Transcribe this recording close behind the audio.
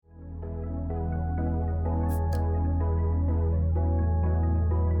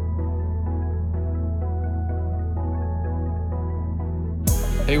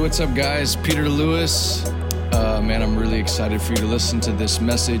Hey, what's up, guys? Peter Lewis. Man, I'm really excited for you to listen to this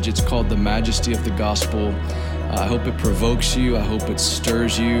message. It's called The Majesty of the Gospel. I hope it provokes you. I hope it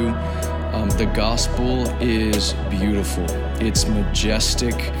stirs you. The gospel is beautiful. It's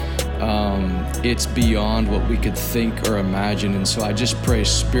majestic. It's beyond what we could think or imagine. And so I just pray,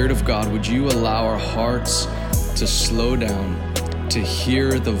 Spirit of God, would you allow our hearts to slow down, to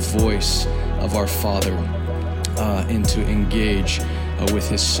hear the voice of our Father, and to engage with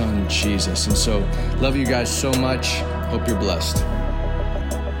his son, Jesus. And so, love you guys so much. Hope you're blessed.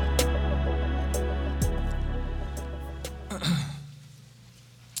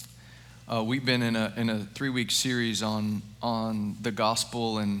 We've been in a 3-week series on the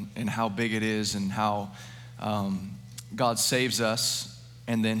gospel and how big it is and how God saves us,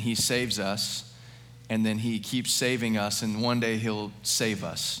 and then he saves us, and then he keeps saving us, and one day he'll save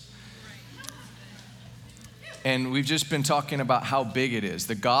us. And we've just been talking about how big it is.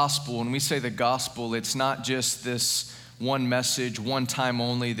 The gospel, when we say the gospel, it's not just this one message, one time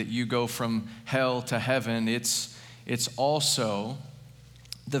only that you go from hell to heaven. It's also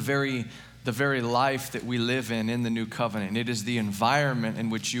the very life that we live in the new covenant. It is the environment in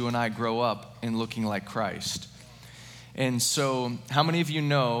which you and I grow up in looking like Christ. And so, how many of you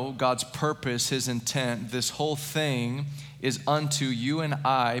know God's purpose, his intent, this whole thing is unto you and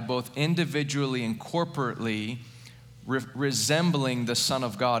I, both individually and corporately, resembling the Son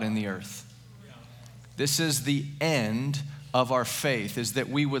of God in the earth. This is the end of our faith, is that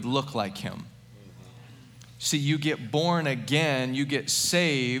we would look like him. See, you get born again, you get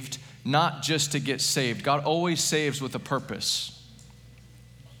saved, not just to get saved. God always saves with a purpose.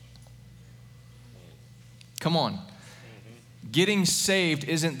 Come on. Getting saved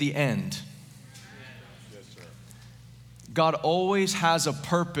isn't the end. God always has a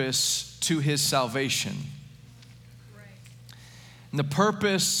purpose to his salvation. And the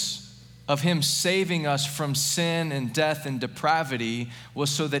purpose of him saving us from sin and death and depravity was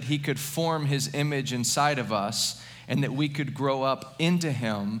so that he could form his image inside of us, and that we could grow up into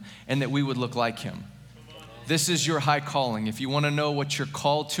him, and that we would look like him. This is your high calling. If you want to know what you're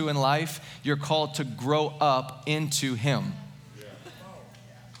called to in life, you're called to grow up into him.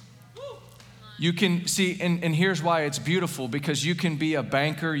 You can see, and here's why it's beautiful, because you can be a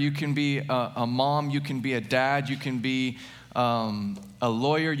banker, you can be a mom, you can be a dad, you can be a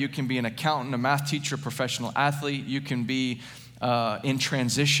lawyer, you can be an accountant, a math teacher, a professional athlete, you can be in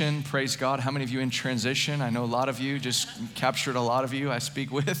transition. Praise God. How many of you in transition? I know a lot of you, just captured a lot of you I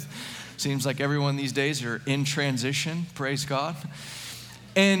speak with. Seems like everyone these days are in transition. Praise God.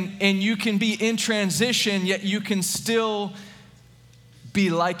 And you can be in transition, yet you can still be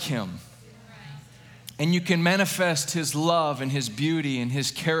like him. And you can manifest his love and his beauty and his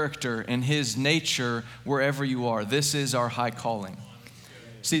character and his nature wherever you are. This is our high calling.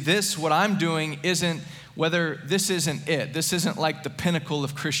 See, what I'm doing this isn't it. This isn't like the pinnacle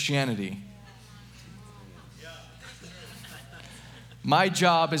of Christianity. My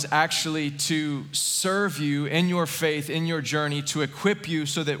job is actually to serve you in your faith, in your journey, to equip you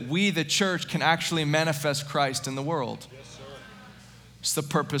so that we, the church, can actually manifest Christ in the world. It's the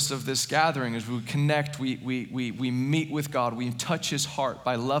purpose of this gathering. As we connect, we meet with God, we touch his heart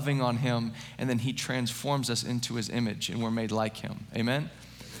by loving on him, and then he transforms us into his image, and we're made like him. Amen?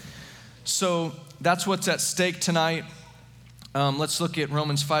 So that's what's at stake tonight. Let's look at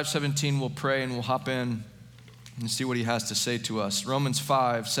Romans 5:17. We'll pray and we'll hop in and see what he has to say to us. Romans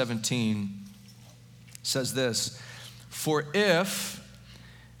 5:17 says this: "For if,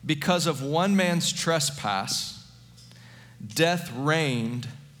 because of one man's trespass, death reigned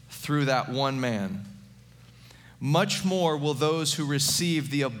through that one man, much more will those who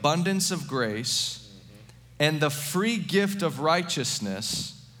receive the abundance of grace and the free gift of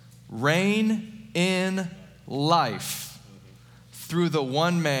righteousness reign in life through the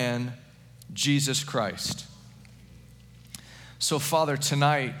one man, Jesus Christ." So, Father,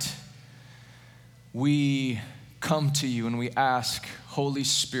 tonight we come to you and we ask, Holy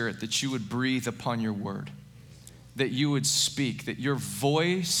Spirit, that you would breathe upon your word, that you would speak, that your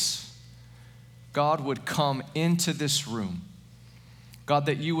voice, God, would come into this room. God,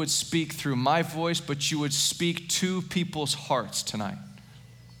 that you would speak through my voice, but you would speak to people's hearts tonight.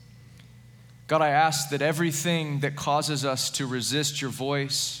 God, I ask that everything that causes us to resist your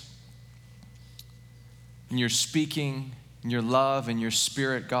voice and your speaking and your love and your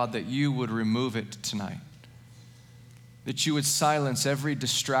spirit, God, that you would remove it tonight. That you would silence every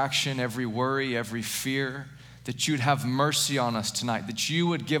distraction, every worry, every fear, that you'd have mercy on us tonight, that you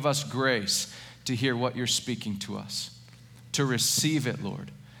would give us grace to hear what you're speaking to us, to receive it,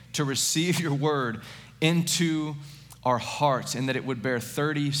 Lord, to receive your word into our hearts, and that it would bear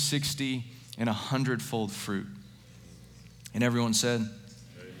 30, 60, and 100-fold fruit. And everyone said,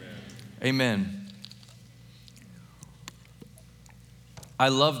 Amen. Amen. I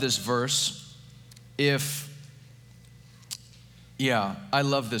love this verse. I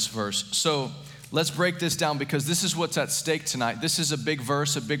love this verse. So let's break this down, because this is what's at stake tonight. This is a big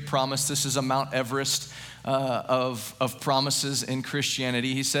verse, a big promise. This is a Mount Everest of promises in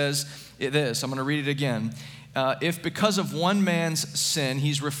Christianity. He says this, I'm going to read it again. If because of one man's sin,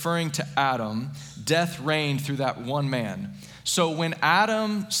 he's referring to Adam, death reigned through that one man. So when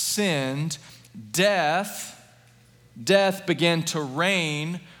Adam sinned, death began to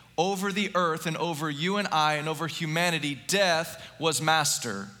reign over the earth and over you and I and over humanity. Death was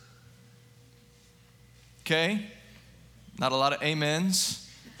master. Okay? Not a lot of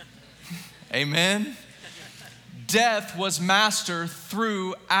amens. Amen. Death was master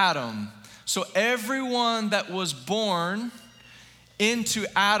through Adam. So everyone that was born into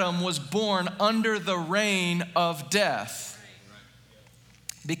Adam was born under the reign of death,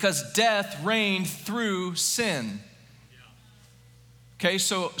 because death reigned through sin. Okay,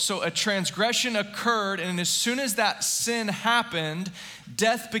 so a transgression occurred, and as soon as that sin happened,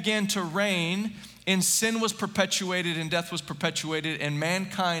 death began to reign, and sin was perpetuated, and death was perpetuated, and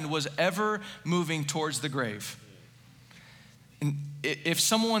mankind was ever moving towards the grave. And if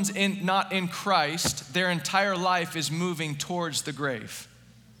someone's not in Christ, their entire life is moving towards the grave.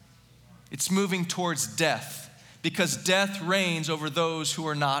 It's moving towards death, because death reigns over those who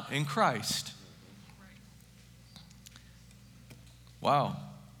are not in Christ. Wow.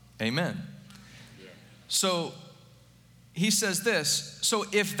 Amen. So he says this. So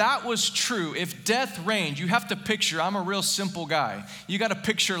if that was true, if death reigned, you have to picture, I'm a real simple guy. You got to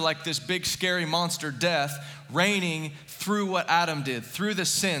picture like this big scary monster, death, reigning through what Adam did, through the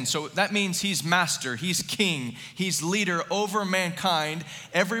sin. So that means he's master, he's king, he's leader over mankind.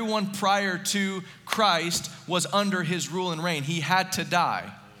 Everyone prior to Christ was under his rule and reign. He had to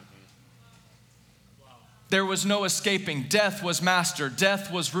die. There was no escaping. Death was master, death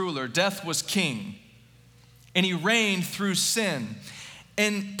was ruler, death was king. And he reigned through sin.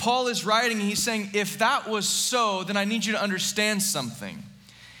 And Paul is writing, he's saying, if that was so, then I need you to understand something.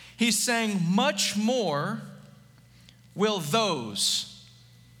 He's saying, much more will those.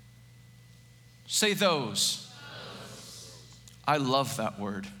 Say those. I love that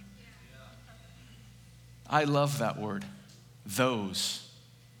word. I love that word. Those.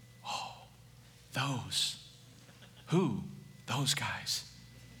 Oh, those. Who? Those guys.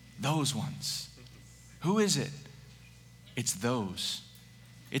 Those ones. Who is it? It's those.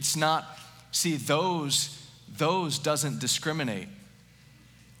 It's not, see, those doesn't discriminate.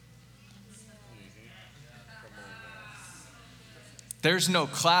 There's no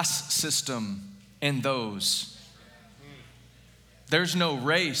class system in those. There's no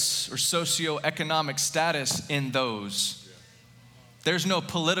race or socioeconomic status in those. There's no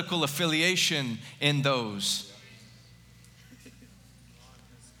political affiliation in those.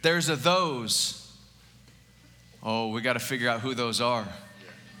 There's a those. Oh, we got to figure out who those are.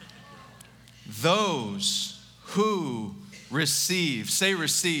 Those who receive. Say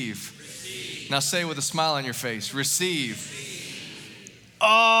receive. Receive. Now say it with a smile on your face. Receive. Receive.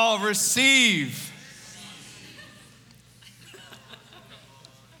 Oh, receive.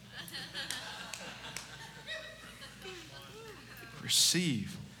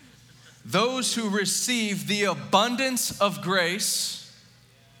 Receive. Those who receive the abundance of grace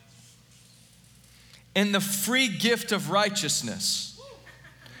and the free gift of righteousness,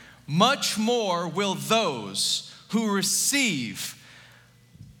 much more will those who receive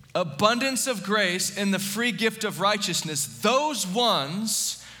abundance of grace and the free gift of righteousness, those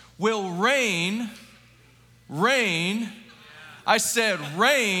ones will reign, I said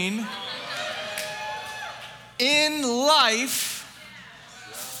reign in life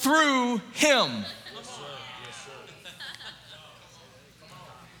through him.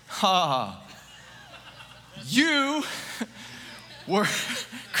 Ha. You were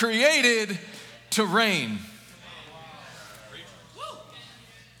created to reign.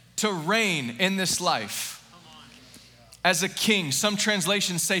 To reign in this life. As a king. Some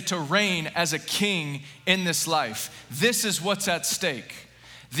translations say to reign as a king in this life. This is what's at stake.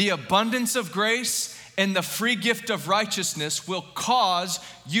 The abundance of grace and the free gift of righteousness will cause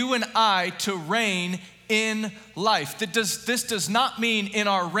you and I to reign in life. This does not mean in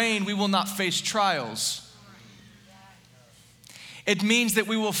our reign we will not face trials. It means that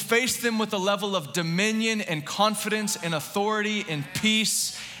we will face them with a level of dominion and confidence and authority and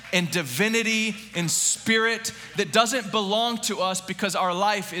peace and divinity and spirit that doesn't belong to us because our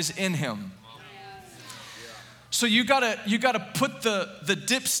life is in him. So you gotta put the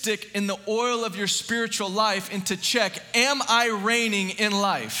dipstick in the oil of your spiritual life into check. Am I reigning in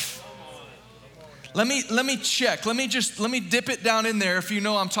life? Let me check. Let me dip it down in there. If you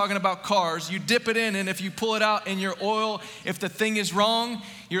know I'm talking about cars, you dip it in, and if you pull it out in your oil, if the thing is wrong,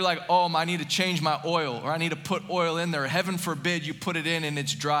 you're like, oh, I need to change my oil, or I need to put oil in there. Heaven forbid you put it in and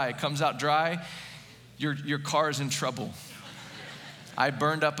it's dry. It comes out dry, your car is in trouble. I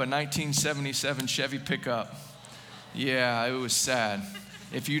burned up a 1977 Chevy pickup. Yeah, it was sad.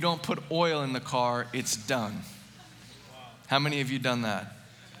 If you don't put oil in the car, it's done. How many of you done that?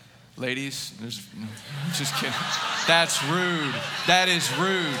 Ladies, I'm just kidding. That's rude. That is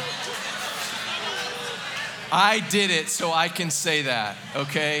rude. I did it, so I can say that,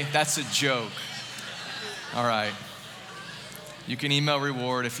 okay? That's a joke. All right. You can email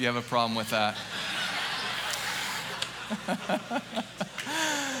reward if you have a problem with that.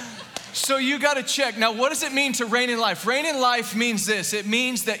 So you got to check. Now, what does it mean to reign in life? Reign in life means this. It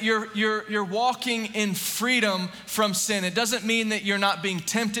means that you're walking in freedom from sin. It doesn't mean that you're not being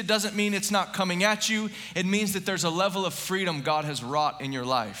tempted. It doesn't mean it's not coming at you. It means that there's a level of freedom God has wrought in your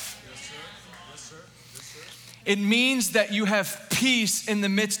life. Yes, sir. Yes, sir. Yes, sir. It means that you have peace in the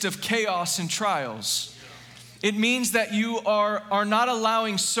midst of chaos and trials. It means that you are not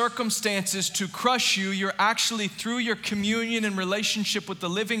allowing circumstances to crush you. You're actually, through your communion and relationship with the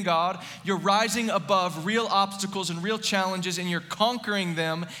living God, you're rising above real obstacles and real challenges, and you're conquering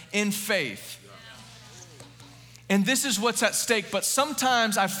them in faith. And this is what's at stake. But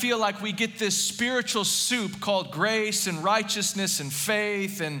sometimes I feel like we get this spiritual soup called grace and righteousness and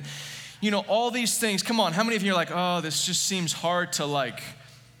faith and, all these things. Come on, how many of you are like, oh, this just seems hard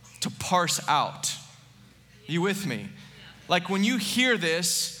to parse out? You with me? Like when you hear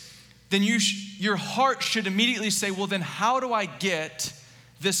this, then your heart should immediately say, well, then how do I get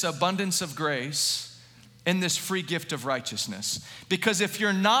this abundance of grace and this free gift of righteousness? Because if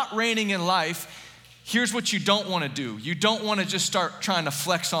you're not reigning in life, here's what you don't want to do. You don't want to just start trying to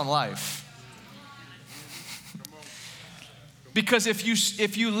flex on life. Because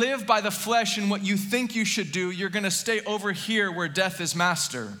if you live by the flesh and what you think you should do, you're going to stay over here where death is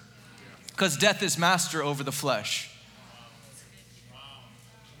master. Because death is master over the flesh.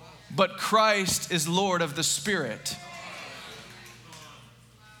 But Christ is Lord of the Spirit.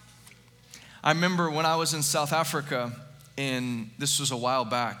 I remember when I was in South Africa, and this was a while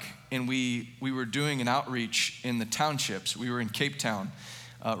back, and we were doing an outreach in the townships. We were in Cape Town,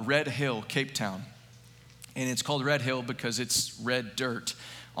 Red Hill, Cape Town. And it's called Red Hill because it's red dirt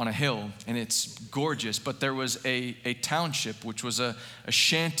on a hill, and it's gorgeous. But there was a township, which was a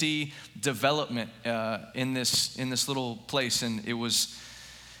shanty development in this little place, and it was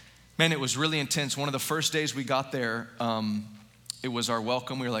really intense. One of the first days we got there, it was our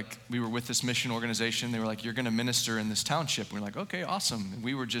welcome. We were with this mission organization. They were like, "You're going to minister in this township." And we were like, "Okay, awesome." And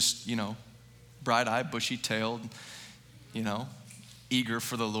we were just, bright-eyed, bushy-tailed, eager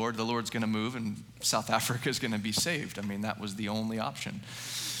for the Lord. The Lord's going to move, and South Africa is going to be saved. I mean, that was the only option.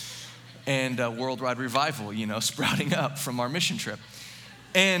 And worldwide revival, sprouting up from our mission trip.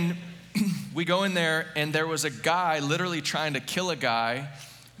 And we go in there, and there was a guy literally trying to kill a guy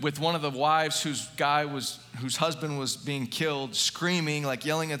with one of the wives whose husband was being killed, screaming,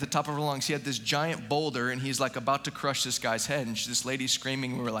 yelling at the top of her lungs. He had this giant boulder, and he's about to crush this guy's head. And this lady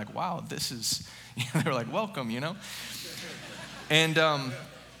screaming. We were like, wow, this is, they were like, welcome, And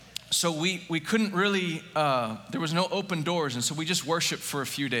so we couldn't really, there was no open doors, and so we just worshiped for a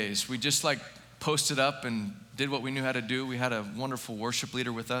few days. We just posted up and did what we knew how to do. We had a wonderful worship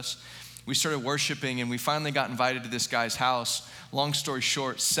leader with us. We started worshiping, and we finally got invited to this guy's house. Long story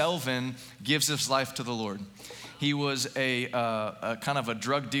short, Selvin gives his life to the Lord. He was a kind of a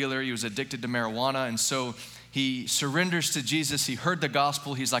drug dealer. He was addicted to marijuana, and so he surrenders to Jesus. He heard the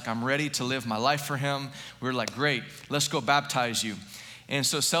gospel. He's like, I'm ready to live my life for him. We were like, great, let's go baptize you. And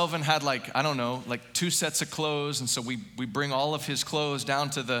so Selvin had 2 sets of clothes. And so we bring all of his clothes down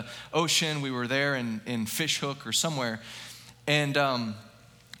to the ocean. We were there in Fishhook or somewhere. And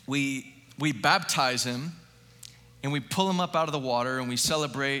we baptize him, and we pull him up out of the water, and we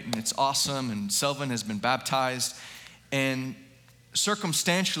celebrate, and it's awesome. And Selvin has been baptized. And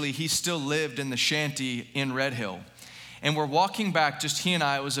circumstantially, he still lived in the shanty in Red Hill. And we're walking back, just he and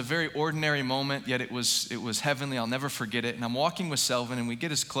I. It was a very ordinary moment, yet it was heavenly. I'll never forget it. And I'm walking with Selvin, and we get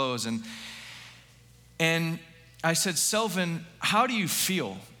his clothes. And I said, Selvin, how do you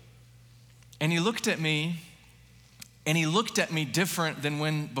feel? And he looked at me, and he looked at me different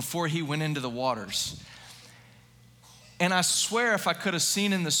than before he went into the waters. And I swear if I could have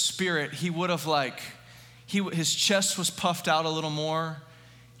seen in the spirit, he would have his chest was puffed out a little more.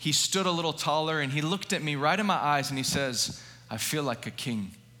 he stood a little taller and he looked at me right in my eyes and he says, I feel like a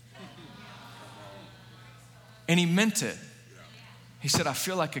king. And he meant it. He said, I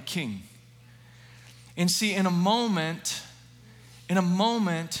feel like a king. And see, in a moment,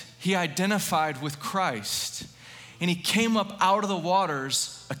 he identified with Christ and he came up out of the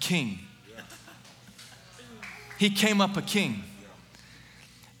waters a king. He came up a king.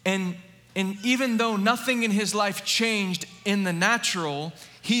 And even though nothing in his life changed in the natural,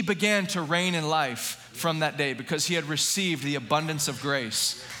 he began to reign in life from that day because he had received the abundance of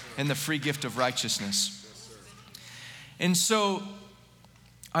grace and the free gift of righteousness. And so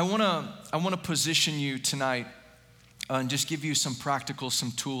I want to position you tonight and just give you some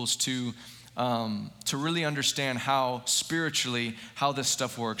tools to really understand how spiritually how this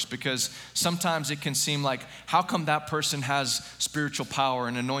stuff works, because sometimes it can seem like, how come that person has spiritual power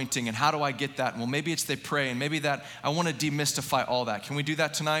and anointing, and how do I get that? Well, maybe it's they pray, and maybe that I want to demystify all that. Can we do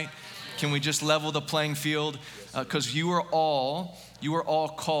that tonight? Can we just level the playing field? Because you are all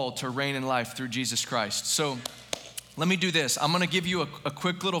called to reign in life through Jesus Christ. So let me do this. I'm going to give you a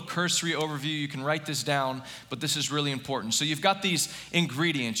quick little cursory overview. You can write this down, but this is really important. So you've got these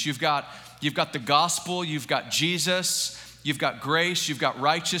ingredients. You've got the gospel, you've got Jesus, you've got grace, you've got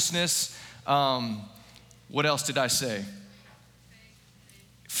righteousness. What else did I say?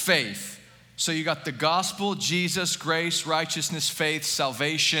 Faith. So you got the gospel, Jesus, grace, righteousness, faith,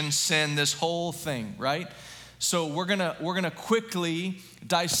 salvation, sin, this whole thing, right? So we're gonna quickly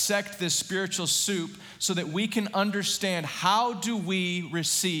dissect this spiritual soup so that we can understand, how do we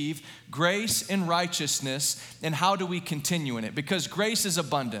receive grace and righteousness, and how do we continue in it? Because grace is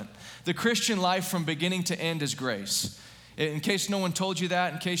abundant. The Christian life from beginning to end is grace. In case no one told you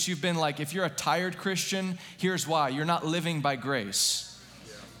that, in case you've been like, if you're a tired Christian, here's why. You're not living by grace.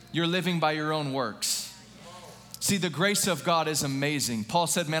 You're living by your own works. See, the grace of God is amazing. Paul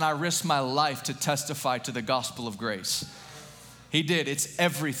said, man, I risked my life to testify to the gospel of grace. He did. It's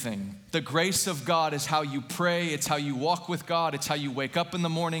everything. The grace of God is how you pray. It's how you walk with God. It's how you wake up in the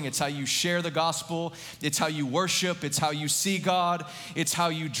morning. It's how you share the gospel. It's how you worship. It's how you see God. It's how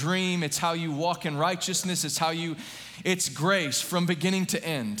you dream. It's how you walk in righteousness. It's grace from beginning to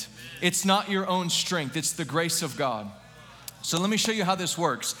end. It's not your own strength. It's the grace of God. So let me show you how this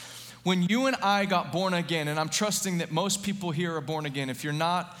works. When you and I got born again, and I'm trusting that most people here are born again. If you're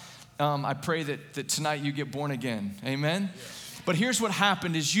not, I pray that tonight you get born again. Amen? Yeah. But here's what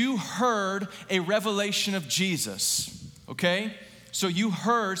happened is you heard a revelation of Jesus, okay? So you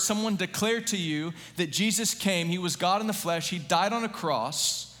heard someone declare to you that Jesus came, he was God in the flesh, he died on a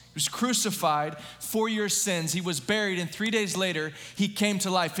cross, he was crucified for your sins, he was buried, and 3 days later, he came to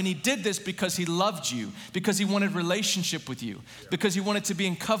life. And he did this because he loved you, because he wanted relationship with you, because he wanted to be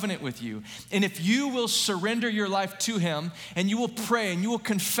in covenant with you. And if you will surrender your life to him, and you will pray, and you will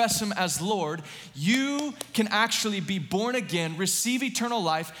confess him as Lord, you can actually be born again, receive eternal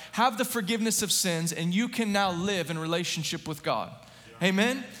life, have the forgiveness of sins, and you can now live in relationship with God.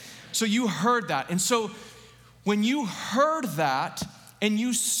 Amen? So you heard that. And so when you heard that, and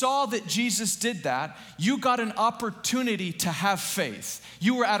you saw that Jesus did that, you got an opportunity to have faith.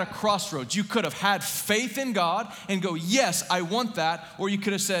 You were at a crossroads. You could have had faith in God and go, yes, I want that. Or you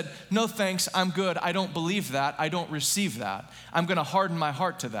could have said, no thanks, I'm good. I don't believe that. I don't receive that. I'm gonna harden my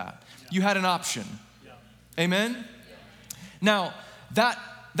heart to that. You had an option. Amen? Now, that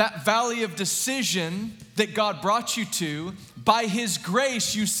valley of decision that God brought you to, by his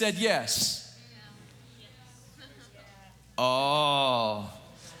grace, you said yes. Oh,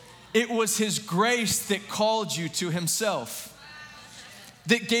 it was his grace that called you to himself,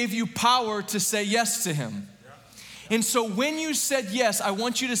 that gave you power to say yes to him. And so when you said yes, I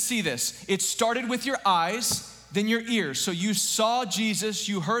want you to see this. It started with your eyes, then your ears. So you saw Jesus,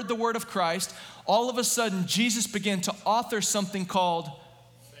 you heard the word of Christ. All of a sudden, Jesus began to author something called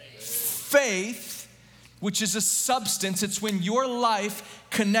faith, which is a substance. It's when your life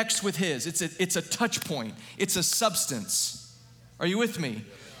connects with his. It's a touch point. It's a substance. Are you with me?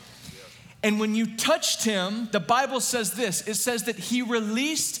 And when you touched him, the Bible says this. It says that he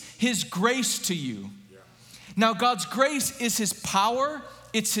released his grace to you. Now, God's grace is his power.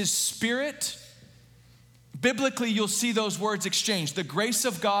 It's his spirit. Biblically, you'll see those words exchanged. The grace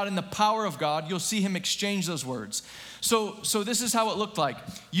of God and the power of God, you'll see him exchange those words. So this is how it looked like.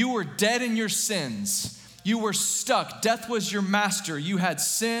 You were dead in your sins. You were stuck. Death was your master. You had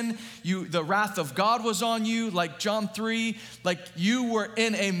sin. The wrath of God was on you, like John 3. Like you were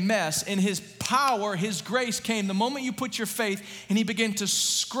in a mess. And his power, his grace came the moment you put your faith, and he began to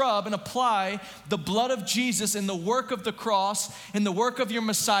scrub and apply the blood of Jesus and the work of the cross and the work of your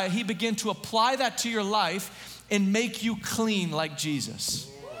Messiah. He began to apply that to your life and make you clean like Jesus.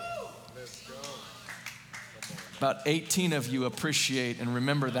 About 18 of you appreciate and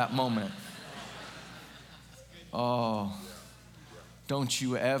remember that moment. Oh, don't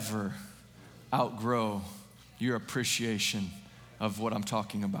you ever outgrow your appreciation of what I'm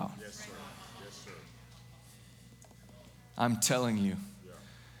talking about. Yes, sir. Yes, sir. I'm telling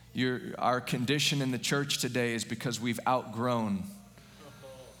you, our condition in the church today is because we've outgrown.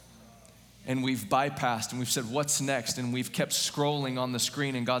 And we've bypassed and we've said, what's next? And we've kept scrolling on the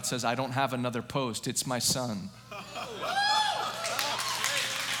screen and God says, I don't have another post. It's my son.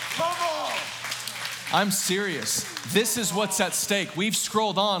 Come on. I'm serious. This is what's at stake. We've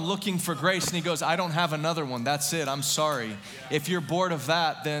scrolled on looking for grace and he goes, I don't have another one. That's it. I'm sorry. If you're bored of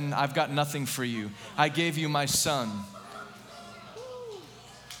that, then I've got nothing for you. I gave you my son.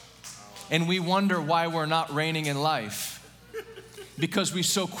 And we wonder why we're not reigning in life. Because we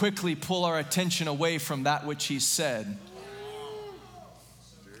so quickly pull our attention away from that which he said.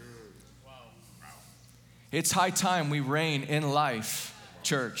 It's high time we reign in life,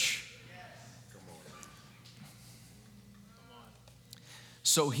 church.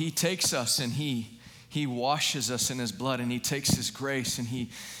 So he takes us and he washes us in his blood, and he takes his grace and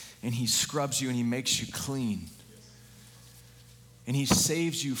he scrubs you and he makes you clean. And he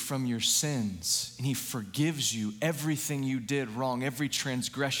saves you from your sins, and he forgives you everything you did wrong, every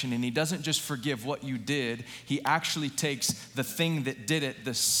transgression. And he doesn't just forgive what you did, he actually takes the thing that did it,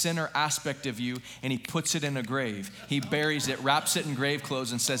 the sinner aspect of you, and he puts it in a grave. He buries it, wraps it in grave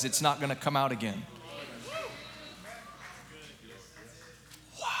clothes, and says it's not going to come out again.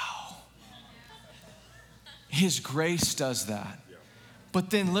 Wow. His grace does that. But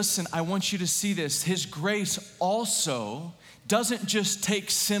then listen, I want you to see this. His grace also doesn't just take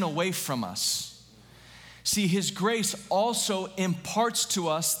sin away from us. See, his grace also imparts to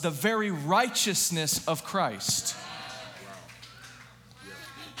us the very righteousness of Christ.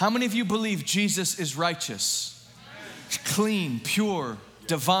 How many of you believe Jesus is righteous? Clean, pure,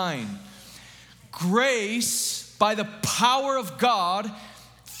 divine. Grace, by the power of God,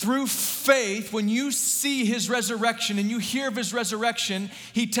 through faith, when you see his resurrection and you hear of his resurrection,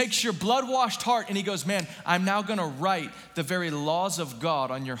 he takes your blood-washed heart and he goes, man, I'm now going to write the very laws of God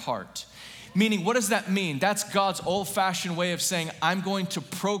on your heart. Meaning, what does that mean? That's God's old-fashioned way of saying, I'm going to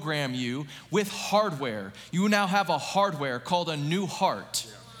program you with hardware. You now have a hardware called a new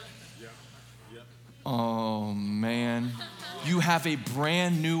heart. Oh, man. You have a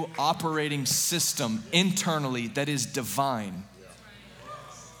brand new operating system internally that is divine.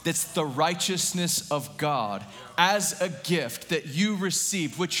 That's the righteousness of God as a gift that you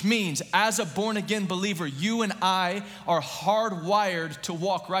received, which means as a born again believer, you and I are hardwired to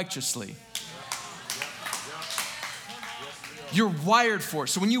walk righteously. You're wired for it.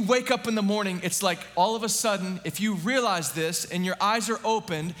 So when you wake up in the morning, it's like all of a sudden, if you realize this and your eyes are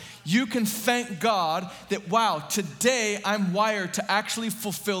opened, you can thank God that, wow, today I'm wired to actually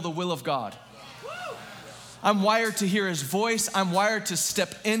fulfill the will of God. I'm wired to hear his voice. I'm wired to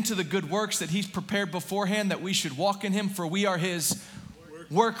step into the good works that he's prepared beforehand, that we should walk in him, for we are his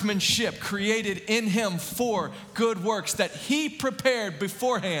workmanship, created in him for good works that he prepared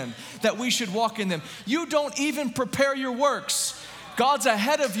beforehand, that we should walk in them. You don't even prepare your works. God's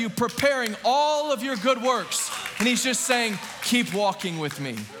ahead of you preparing all of your good works. And he's just saying, keep walking with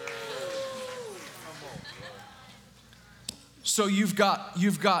me. So you've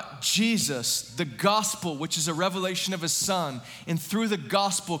got Jesus, the gospel, which is a revelation of his son. And through the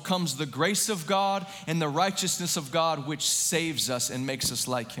gospel comes the grace of God and the righteousness of God, which saves us and makes us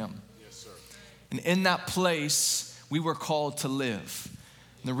like him. Yes, sir. And in that place, we were called to live.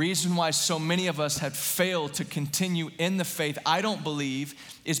 And the reason why so many of us have failed to continue in the faith, I don't believe,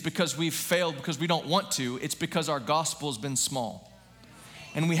 is because we've failed because we don't want to. It's because our gospel has been small.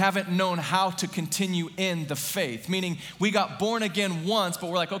 And we haven't known how to continue in the faith. Meaning, we got born again once, but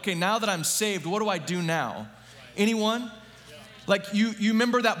we're like, okay, now that I'm saved, what do I do now? Anyone? Like you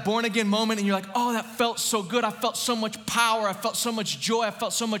remember that born again moment and you're like, oh, that felt so good. I felt so much power. I felt so much joy. I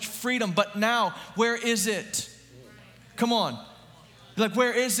felt so much freedom. But now, where is it? Come on. You're like,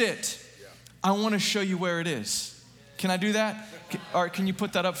 where is it? I want to show you where it is. Can I do that? All right, can you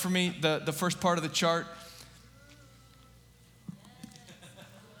put that up for me, the first part of the chart?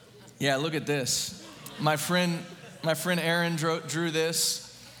 Yeah, look at this. My friend Aaron drew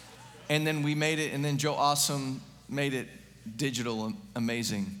this, and then we made it, and then Joe Awesome made it digital,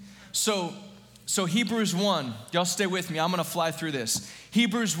 amazing. So Hebrews 1, y'all stay with me. I'm going to fly through this.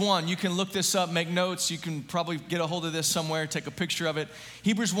 Hebrews 1, you can look this up, make notes. You can probably get a hold of this somewhere, take a picture of it.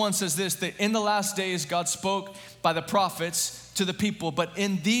 Hebrews 1 says this, that in the last days God spoke by the prophets to the people, but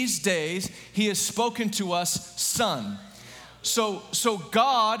in these days he has spoken to us, Son. So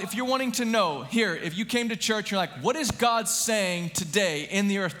God, if you're wanting to know, here, if you came to church, you're like, what is God saying today in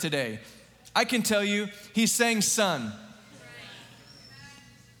the earth today? I can tell you, he's saying son.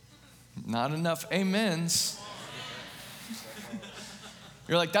 Not enough amens.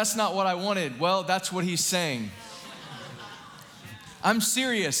 You're like, that's not what I wanted. Well, that's what he's saying. I'm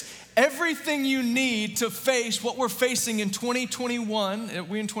serious. Everything you need to face what we're facing in 2021, are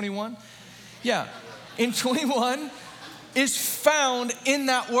we in 21? Yeah, in 21 is found in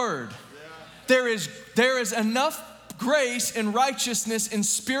that word. There is enough grace and righteousness and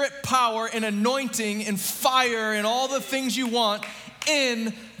spirit power and anointing and fire and all the things you want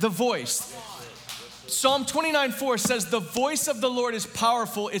in the voice. Psalm 29:4 says, the voice of the Lord is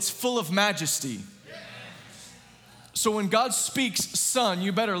powerful, it's full of majesty. So when God speaks, son,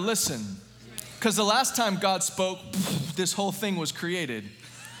 you better listen. Because the last time God spoke, this whole thing was created.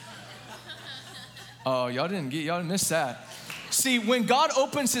 Oh, y'all didn't miss that. See, when God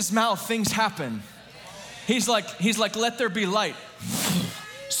opens his mouth, things happen. He's like, let there be light.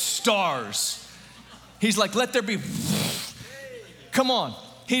 Stars. He's like, let there be. Come on.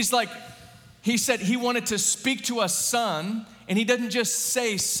 He said he wanted to speak to us, son, and he didn't just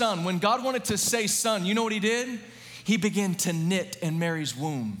say son. When God wanted to say son, you know what he did? He began to knit in Mary's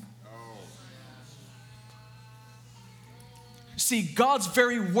womb. See, God's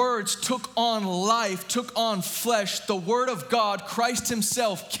very words took on life, took on flesh. The Word of God, Christ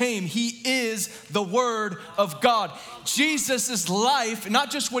himself came. He is the Word of God. Jesus' life, not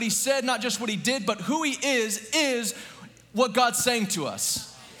just what he said, not just what he did, but who he is what God's saying to us.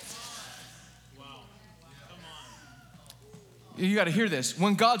 You got to hear this.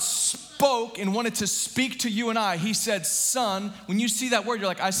 When God spoke and wanted to speak to you and I, he said, son, when you see that word, you're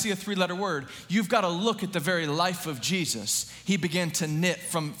like, I see a 3-letter word. You've got to look at the very life of Jesus. He began to knit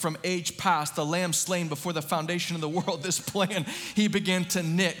from age past, the lamb slain before the foundation of the world, this plan. He began to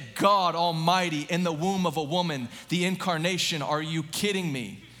knit God Almighty in the womb of a woman, the incarnation. Are you kidding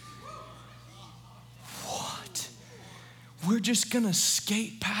me? What? We're just going to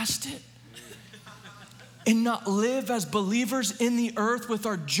skate past it? And not live as believers in the earth with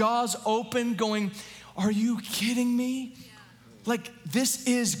our jaws open going, are you kidding me? Like, this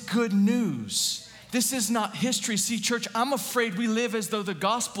is good news. This is not history. See, church, I'm afraid we live as though the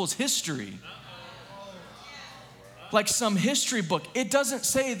gospel is history. Like some history book. It doesn't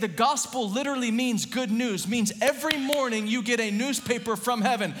say the gospel literally means good news. Means every morning you get a newspaper from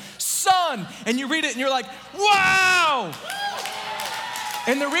heaven. Son! And you read it and you're like, wow!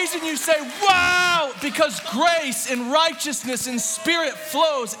 And the reason you say, wow, because grace and righteousness and spirit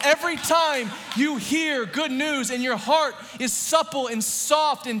flows every time you hear good news and your heart is supple and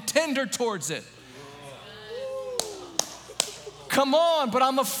soft and tender towards it. Come on, but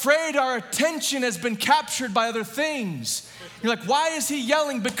I'm afraid our attention has been captured by other things. You're like, why is he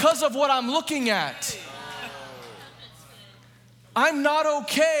yelling? Because of what I'm looking at. I'm not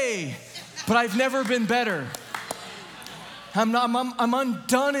okay, but I've never been better. I'm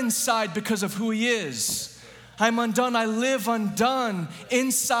undone inside because of who he is. I'm undone. I live undone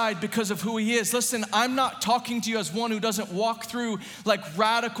inside because of who he is. Listen, I'm not talking to you as one who doesn't walk through like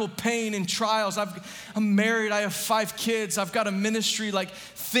radical pain and trials. I'm married. I have 5 kids. I've got a ministry. Like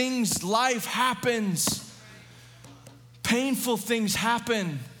things, life happens. Painful things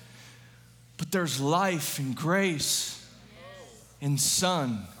happen. But there's life and grace in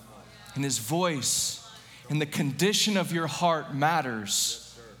Son and his voice. And the condition of your heart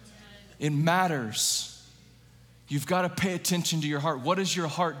matters. It matters. You've got to pay attention to your heart. What does your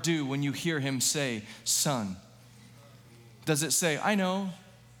heart do when you hear him say, son? Does it say, I know?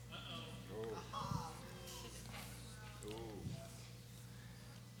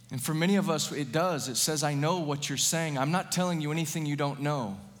 And for many of us, it does. It says, I know what you're saying. I'm not telling you anything you don't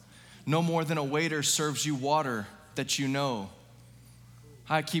know. No more than a waiter serves you water that you know.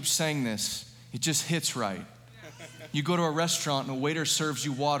 I keep saying this. It just hits right. You go to a restaurant and a waiter serves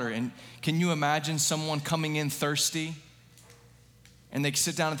you water, and can you imagine someone coming in thirsty and they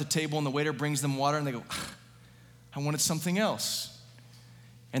sit down at the table and the waiter brings them water and they go, I wanted something else.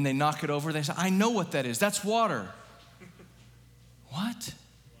 And they knock it over. They say, I know what that is. That's water. What?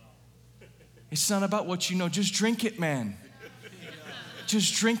 It's not about what you know. Just drink it, man.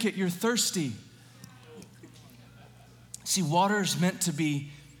 Just drink it. You're thirsty. See, water is meant to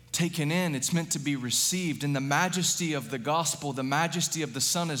be taken in. It's meant to be received. And the majesty of the gospel, the majesty of the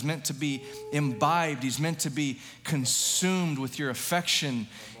Son is meant to be imbibed. He's meant to be consumed with your affection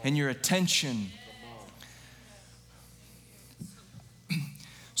and your attention.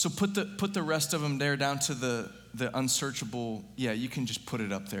 So put the rest of them there down to the unsearchable. Yeah, you can just put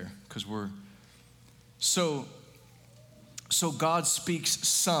it up there because so So God speaks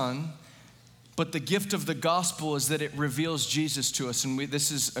son, but the gift of the gospel is that it reveals Jesus to us. And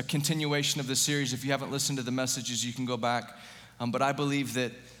this is a continuation of the series. If you haven't listened to the messages, you can go back. But I believe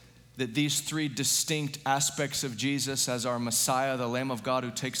that these three distinct aspects of Jesus as our Messiah, the Lamb of God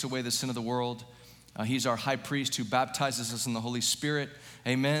who takes away the sin of the world. He's our high priest who baptizes us in the Holy Spirit.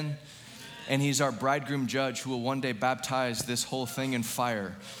 Amen. And he's our bridegroom judge who will one day baptize this whole thing in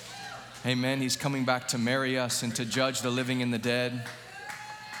fire. Amen. He's coming back to marry us and to judge the living and the dead.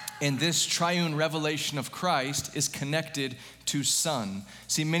 And this triune revelation of Christ is connected to Son.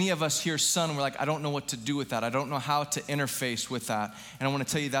 See, many of us hear Son, we're like, I don't know what to do with that. I don't know how to interface with that. And I want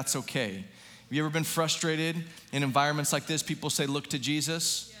to tell you that's okay. Have you ever been frustrated in environments like this? People say, look to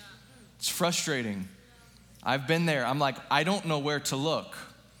Jesus. Yeah. It's frustrating. I've been there. I'm like, I don't know where to look.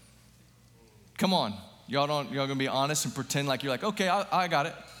 Come on. Y'all gonna be honest and pretend like you're like, okay, I got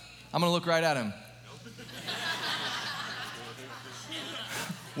it. I'm gonna look right at him.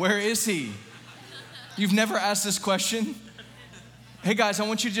 Where is he? You've never asked this question? Hey guys, I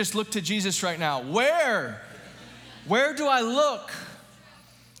want you to just look to Jesus right now. Where? Where do I look?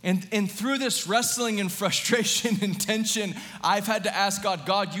 And through this wrestling and frustration and tension, I've had to ask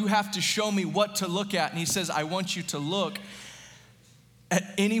God, you have to show me what to look at. And he says, I want you to look at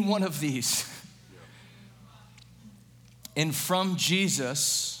any one of these. And from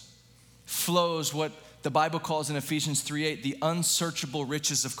Jesus flows what the Bible calls in Ephesians 3:8, the unsearchable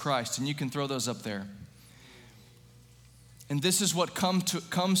riches of Christ. And you can throw those up there. And this is what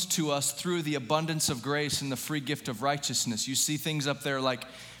comes to us through the abundance of grace and the free gift of righteousness. You see things up there like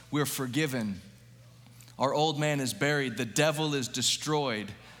we're forgiven. Our old man is buried. The devil is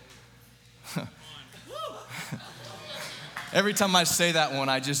destroyed. Every time I say that one,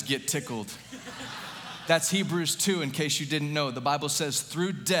 I just get tickled. That's Hebrews 2, in case you didn't know. The Bible says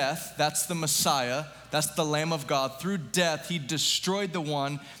through death, that's the Messiah, that's the Lamb of God. Through death, he destroyed the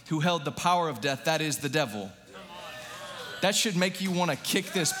one who held the power of death, that is the devil. That should make you want to kick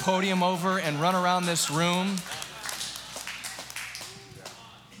this podium over and run around this room.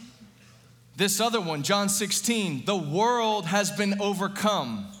 This other one, John 16, the world has been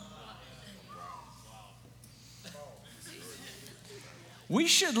overcome. We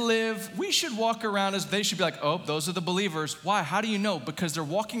should walk around as they should be like, oh, those are the believers. Why? How do you know? Because they're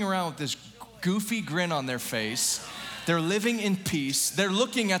walking around with this goofy grin on their face. They're living in peace. They're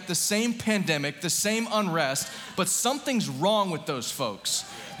looking at the same pandemic, the same unrest, but something's wrong with those folks.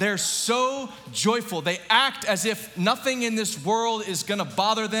 They're so joyful. They act as if nothing in this world is gonna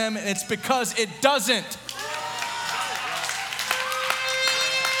bother them, and it's because it doesn't.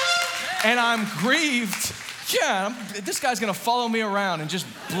 And I'm grieved. Yeah, this guy's gonna follow me around and just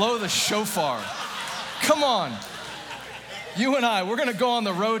blow the shofar. Come on. You and I, we're gonna go on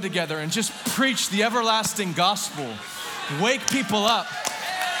the road together and just preach the everlasting gospel. Wake people up.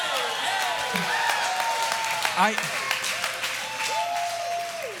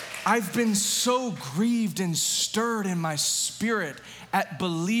 I've been so grieved and stirred in my spirit at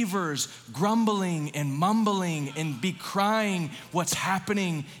believers grumbling and mumbling and decrying what's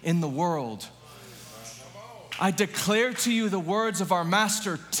happening in the world. I declare to you the words of our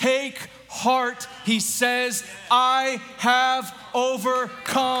master, take heart, he says, I have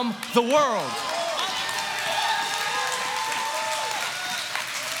overcome the world.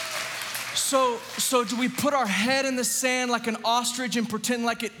 So do we put our head in the sand like an ostrich and pretend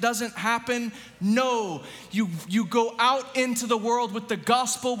like it doesn't happen? No, you go out into the world with the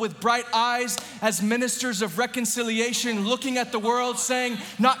gospel with bright eyes as ministers of reconciliation, looking at the world saying,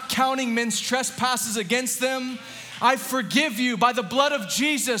 not counting men's trespasses against them. I forgive you by the blood of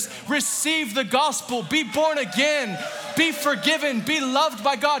Jesus. Receive the gospel, be born again, be forgiven, be loved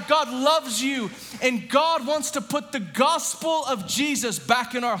by God. God loves you, and God wants to put the gospel of Jesus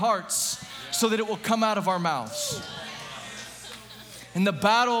back in our hearts so that it will come out of our mouths. And the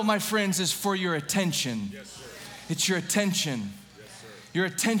battle, my friends, is for your attention. It's your attention. Your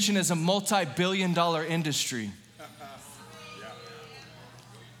attention is a multi-billion-dollar industry.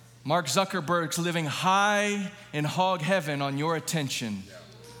 Mark Zuckerberg's living high in hog heaven on your attention.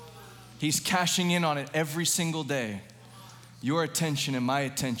 He's cashing in on it every single day. Your attention and my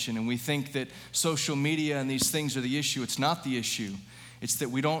attention. And we think that social media and these things are the issue. It's not the issue. It's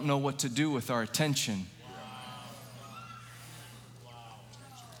that we don't know what to do with our attention.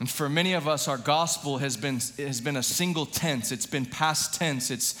 And for many of us, our gospel has been a single tense. It's been past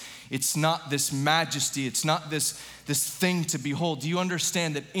tense. It's not this majesty. It's not this thing to behold. Do you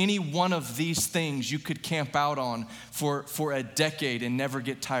understand that any one of these things you could camp out on for a decade and never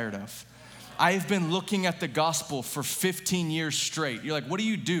get tired of? I've been looking at the gospel for 15 years straight. You're like, what do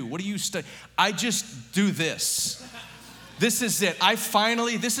you do? What do you study? I just do this. this is it.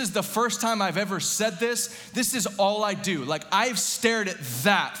 This is the first time I've ever said this. This is all I do. Like, I've stared at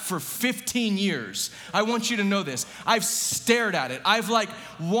that for 15 years. I want you to know this. I've stared at it. I've like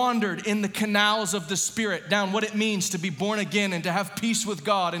wandered in the canals of the Spirit down what it means to be born again and to have peace with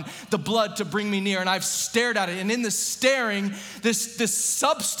God and the blood to bring me near. And I've stared at it. And in the staring, this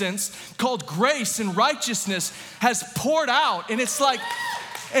substance called grace and righteousness has poured out. And it's like,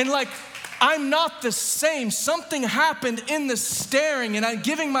 I'm not the same. Something happened in the staring, and I'm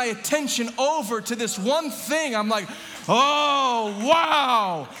giving my attention over to this one thing. I'm like, oh,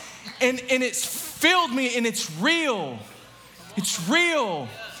 wow. And it's filled me, and it's real. It's real.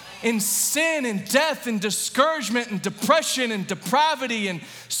 In sin and death and discouragement and depression and depravity and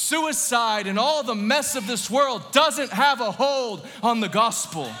suicide and all the mess of this world doesn't have a hold on the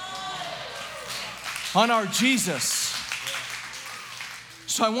gospel, on our Jesus.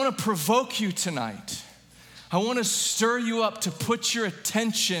 So I want to provoke you tonight. I want to stir you up to put your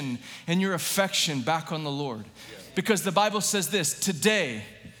attention and your affection back on the Lord. Because the Bible says this, today,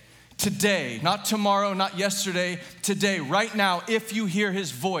 not tomorrow, not yesterday, today, right now, if you hear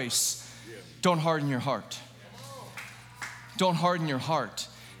his voice, don't harden your heart. Don't harden your heart.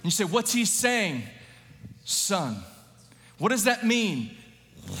 And you say, what's he saying? Son. What does that mean?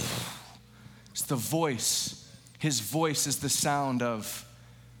 It's the voice. His voice is the sound of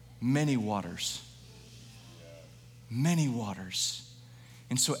many waters. Many waters.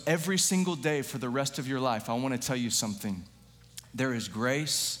 And so every single day for the rest of your life, I want to tell you something. There is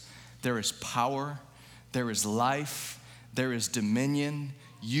grace, there is power, there is life, there is dominion.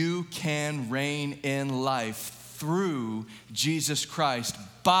 You can reign in life through Jesus Christ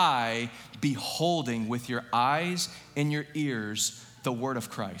by beholding with your eyes and your ears the word of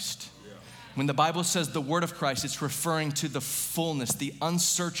Christ. When the Bible says the word of Christ, it's referring to the fullness, the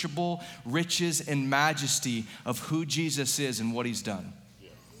unsearchable riches and majesty of who Jesus is and what he's done.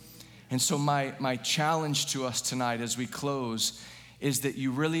 And so my challenge to us tonight as we close is that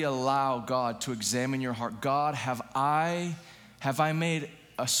you really allow God to examine your heart. God, have I made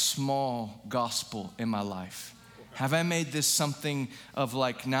a small gospel in my life? Have I made this something of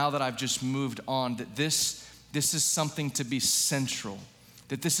like, now that I've just moved on, that this is something to be central?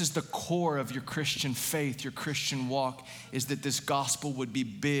 That this is the core of your Christian faith, your Christian walk, is that this gospel would be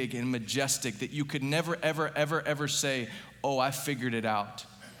big and majestic, that you could never, ever, ever, ever say, oh, I figured it out.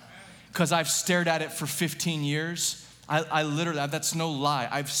 Because I've stared at it for 15 years. I literally, that's no lie.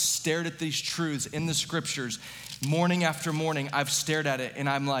 I've stared at these truths in the scriptures morning after morning. I've stared at it and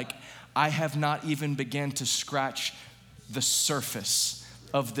I'm like, I have not even begun to scratch the surface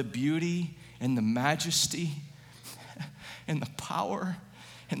of the beauty and the majesty and the power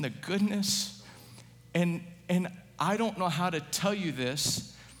and the goodness. And I don't know how to tell you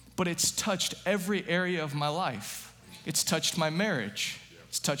this, but it's touched every area of my life. It's touched my marriage.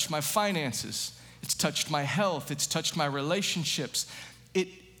 It's touched my finances. It's touched my health. It's touched my relationships.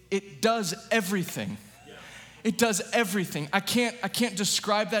 It does everything. It does everything. I can't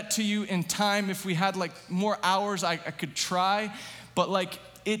describe that to you in time. If we had like more hours, I could try. But like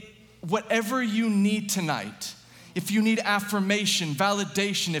whatever you need tonight, if you need affirmation,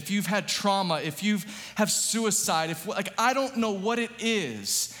 validation, if you've had trauma, if you have suicide, I don't know what it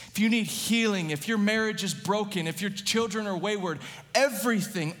is. If you need healing, if your marriage is broken, if your children are wayward,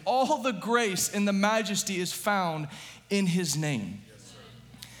 everything, all the grace and the majesty is found in his name.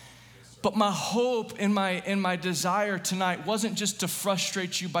 But my hope and my desire tonight wasn't just to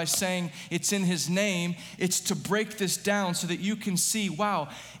frustrate you by saying it's in his name. It's to break this down so that you can see, wow,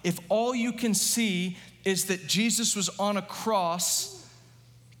 if all you can see is that Jesus was on a cross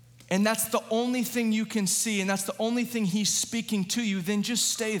and that's the only thing you can see and that's the only thing he's speaking to you, then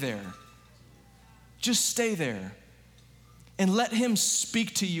just stay there. Just stay there. And let him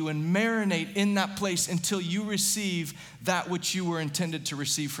speak to you and marinate in that place until you receive that which you were intended to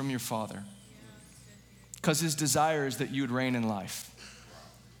receive from your Father. Because his desire is that you would reign in life.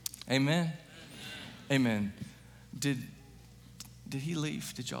 Amen? Amen. Did he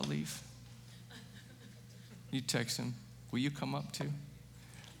leave? Did y'all leave? You text him. Will you come up too?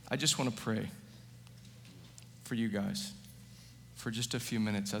 I just want to pray for you guys for just a few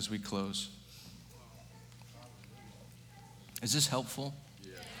minutes as we close. Is this helpful?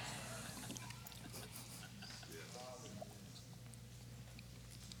 Yeah.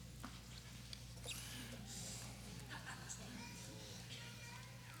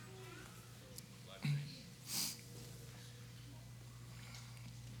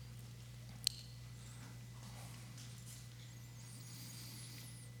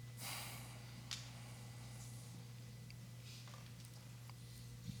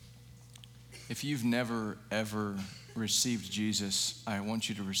 If you've never, ever received Jesus, I want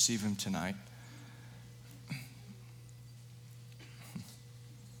you to receive him tonight. I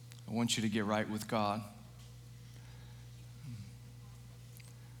want you to get right with God.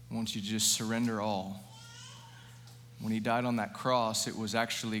 I want you to just surrender all. When he died on that cross, it was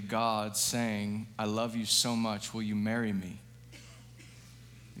actually God saying, I love you so much, will you marry me?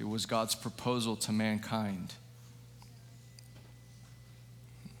 It was God's proposal to mankind.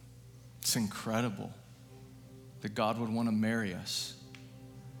 It's incredible that God would want to marry us.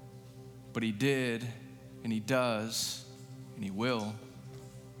 But he did, and he does, and he will.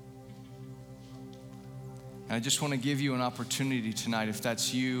 And I just want to give you an opportunity tonight, if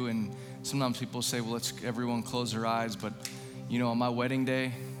that's you. And sometimes people say, well, let's everyone close their eyes. But, you know, on my wedding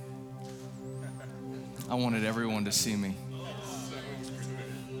day, I wanted everyone to see me.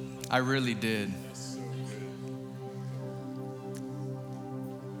 I really did.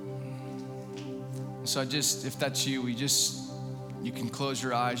 So if that's you, you can close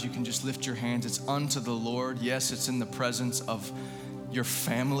your eyes. You can just lift your hands. It's unto the Lord. Yes, it's in the presence of your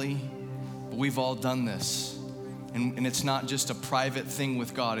family. But we've all done this. And it's not just a private thing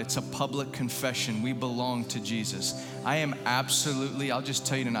with God. It's a public confession. We belong to Jesus. I'll just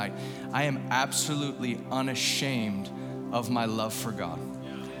tell you tonight, I am absolutely unashamed of my love for God.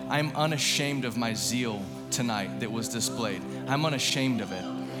 I am unashamed of my zeal tonight that was displayed. I'm unashamed of it.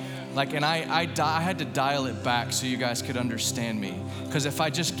 And I had to dial it back so you guys could understand me. Because if I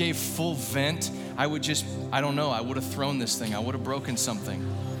just gave full vent, I would have thrown this thing. I would have broken something.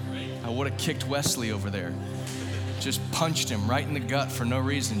 I would have kicked Wesley over there. Just punched him right in the gut for no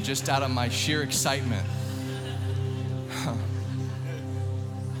reason, just out of my sheer excitement.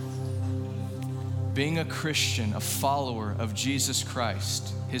 Being a Christian, a follower of Jesus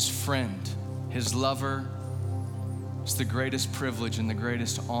Christ, his friend, his lover, it's the greatest privilege and the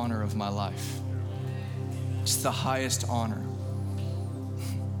greatest honor of my life. It's the highest honor.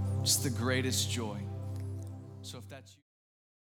 It's the greatest joy. So if that's you.